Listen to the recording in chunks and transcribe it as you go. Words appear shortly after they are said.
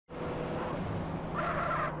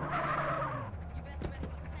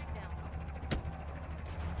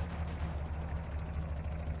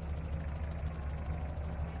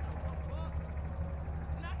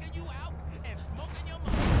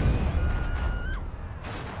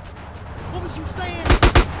What was you saying?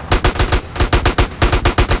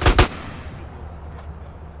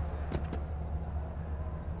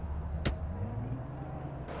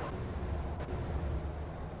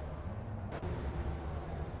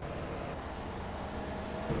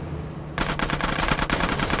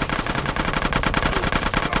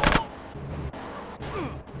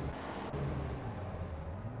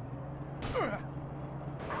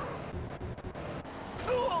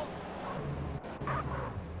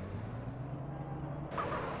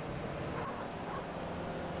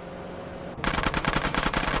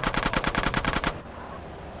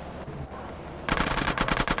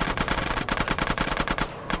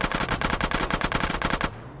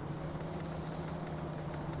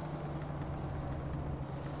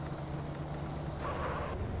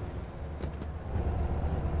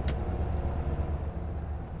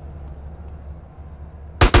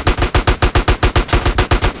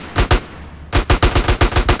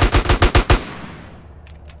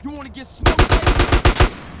 You wanna get smoked, baby?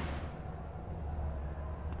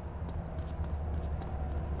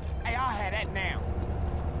 Hey, I'll have that now.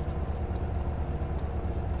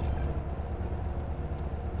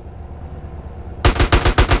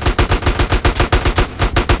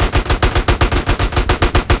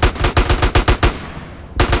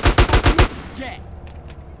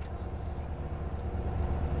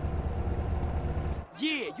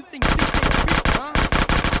 Yeah, you think this ain't bitch, huh?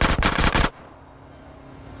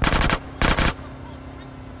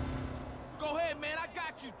 Go ahead, man, I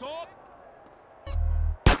got you, dog.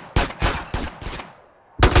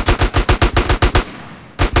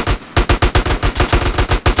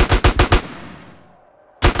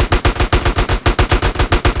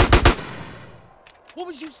 What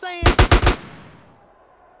was you saying?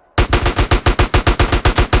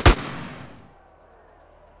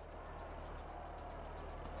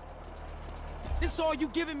 This all you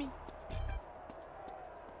giving me?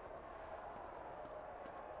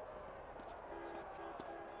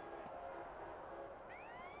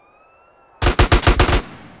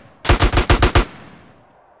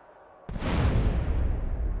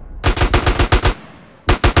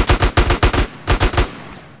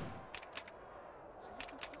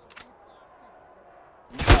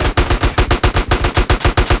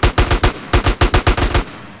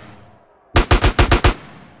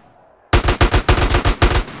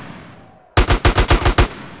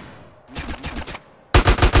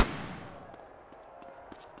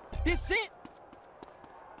 This it?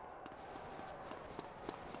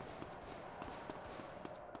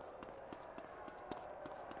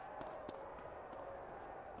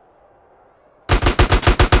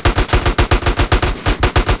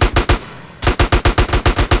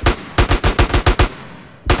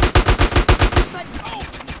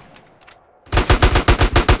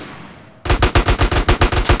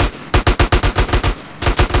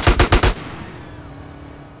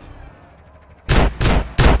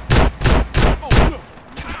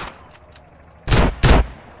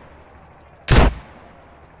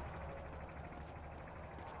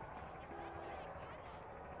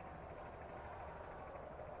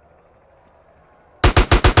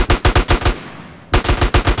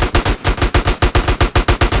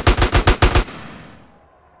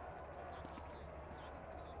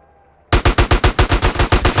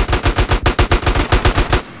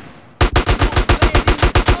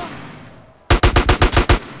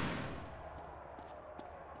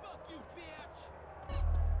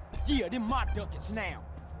 Yeah, them my duckets now.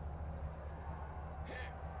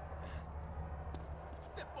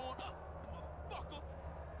 Step on up, motherfucker.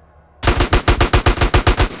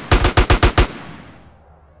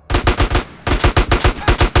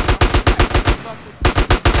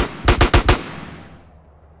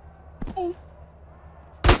 Ooh.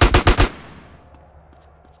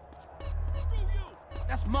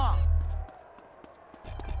 That's mine.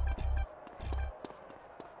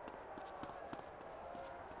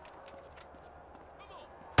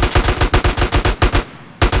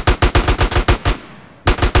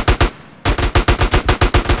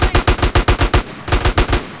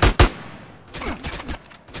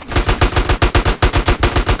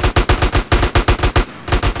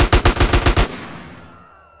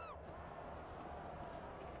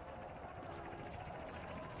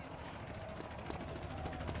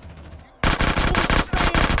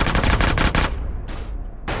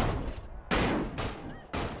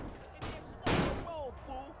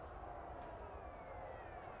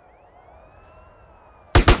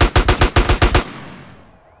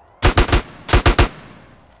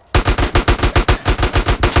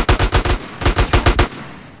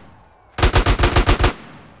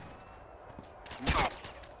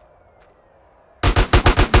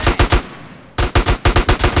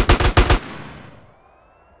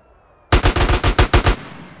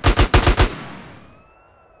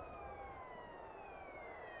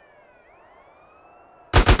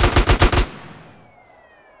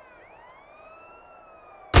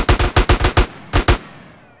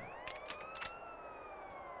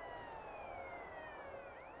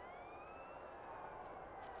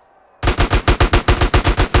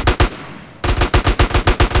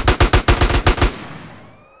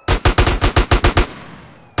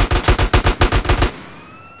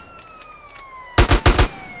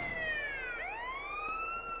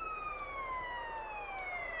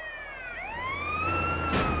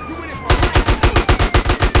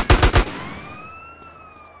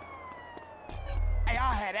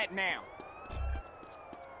 have that now.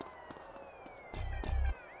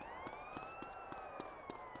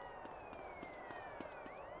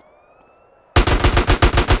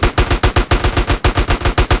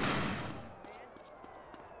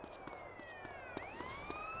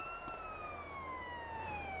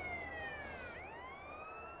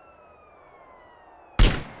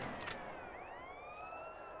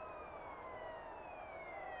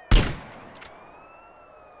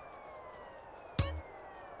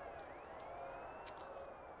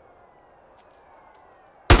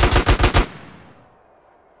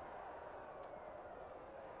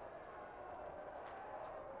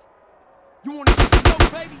 You wanna get to know,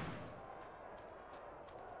 baby?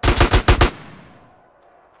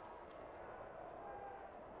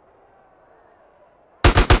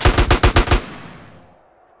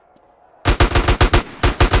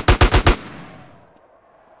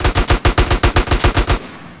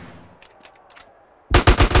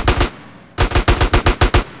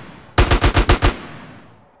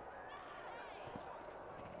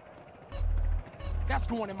 That's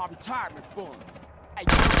going in my retirement fund. Hey,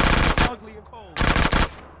 ugly and cold.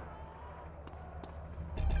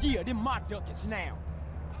 Yeah, them my ducats now.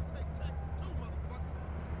 I pay taxes too, motherfucker.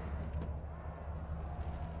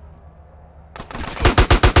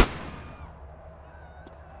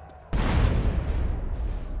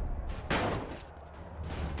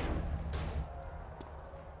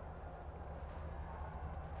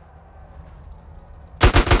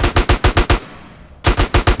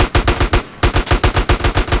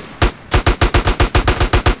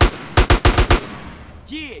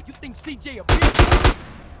 Yeah, you think CJ a bitch?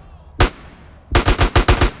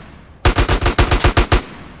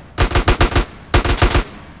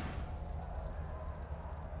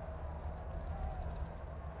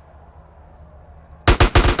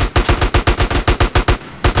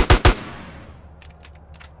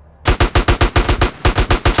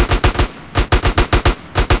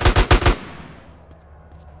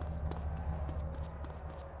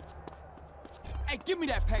 Hey, give me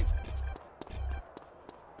that paper.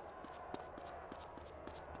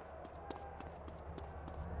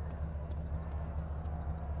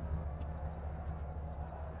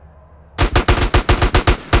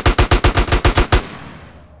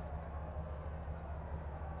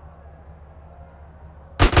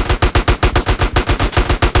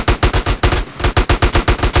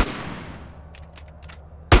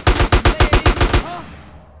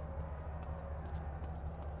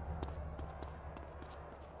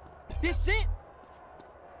 This it?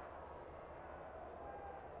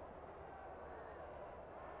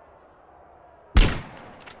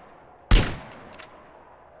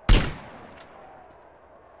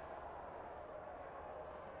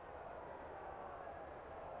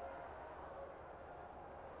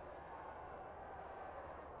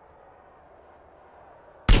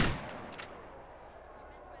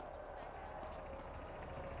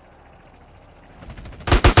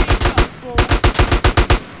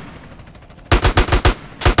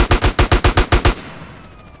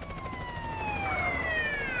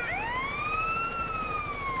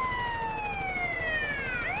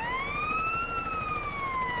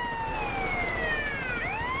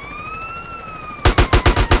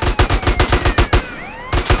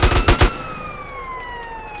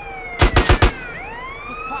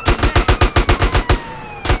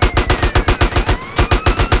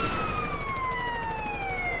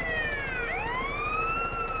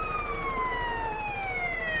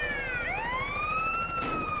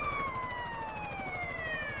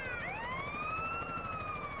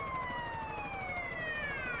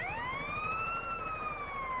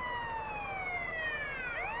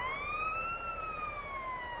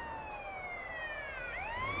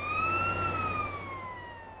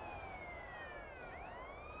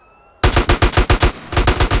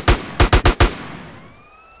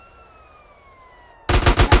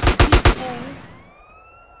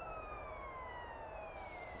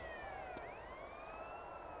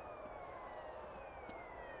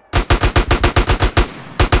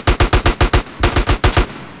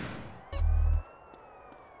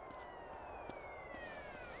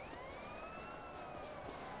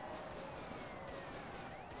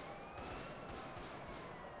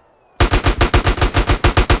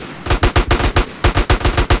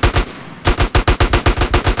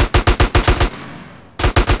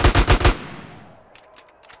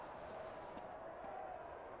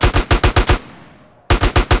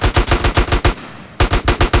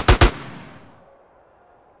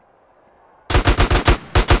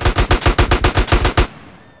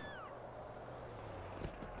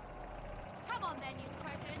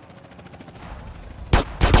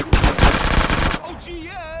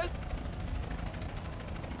 OGS!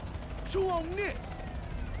 Chew on this!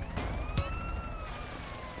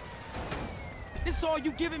 This all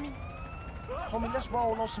you giving me? Homie, let's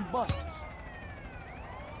roll on some busters.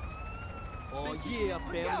 Oh yeah,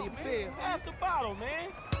 family affair. Pass the bottle, man.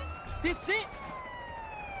 This it?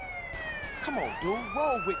 Come on, dude,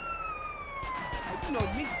 roll with me. Hey, you know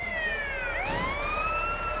me, CJ.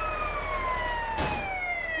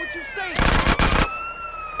 What you say?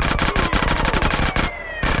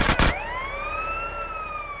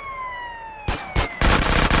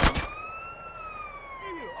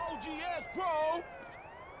 Yeah, OGS, bro.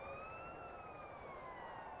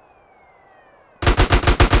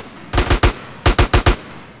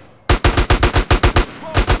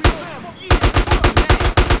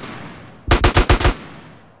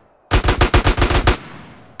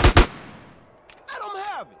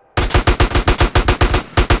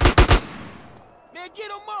 Man,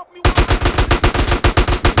 get him off me!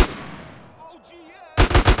 OGS!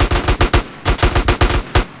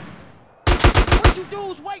 What you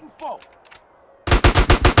dudes waiting for?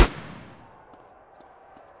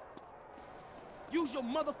 Use your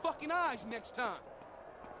motherfucking eyes next time.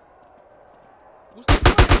 What's the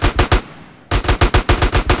plan?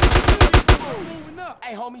 Moving up.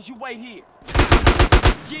 Hey, homies, you wait here.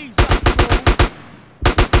 G's up, bro.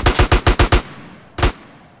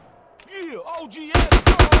 Yeah, OGS,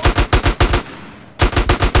 bro.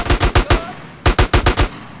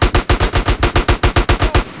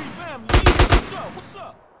 Family, yeah, what's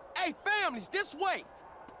up? Hey, families, this way.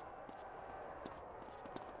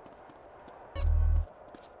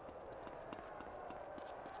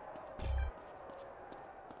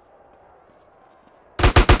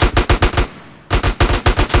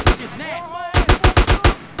 Get nasty.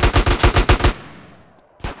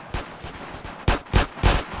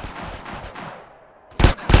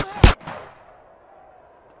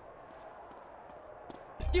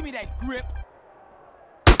 Give me that grip.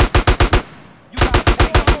 You got to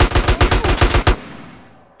take it.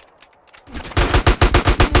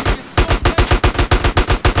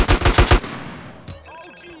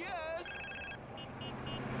 OGS.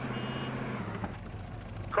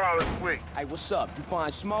 Carl, it's Wick. Hey, what's up? You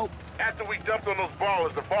find smoke? After we dumped on those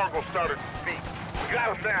ballers, the Vargo started to speak. We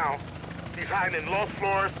got him now. He's hiding in Los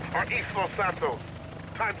Flores or East Los Santos.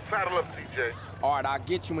 Time to saddle up, CJ. All right, I'll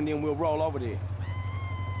get you and then we'll roll over there.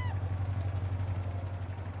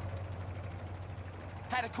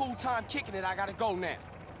 Had a cool time kicking it. I gotta go now.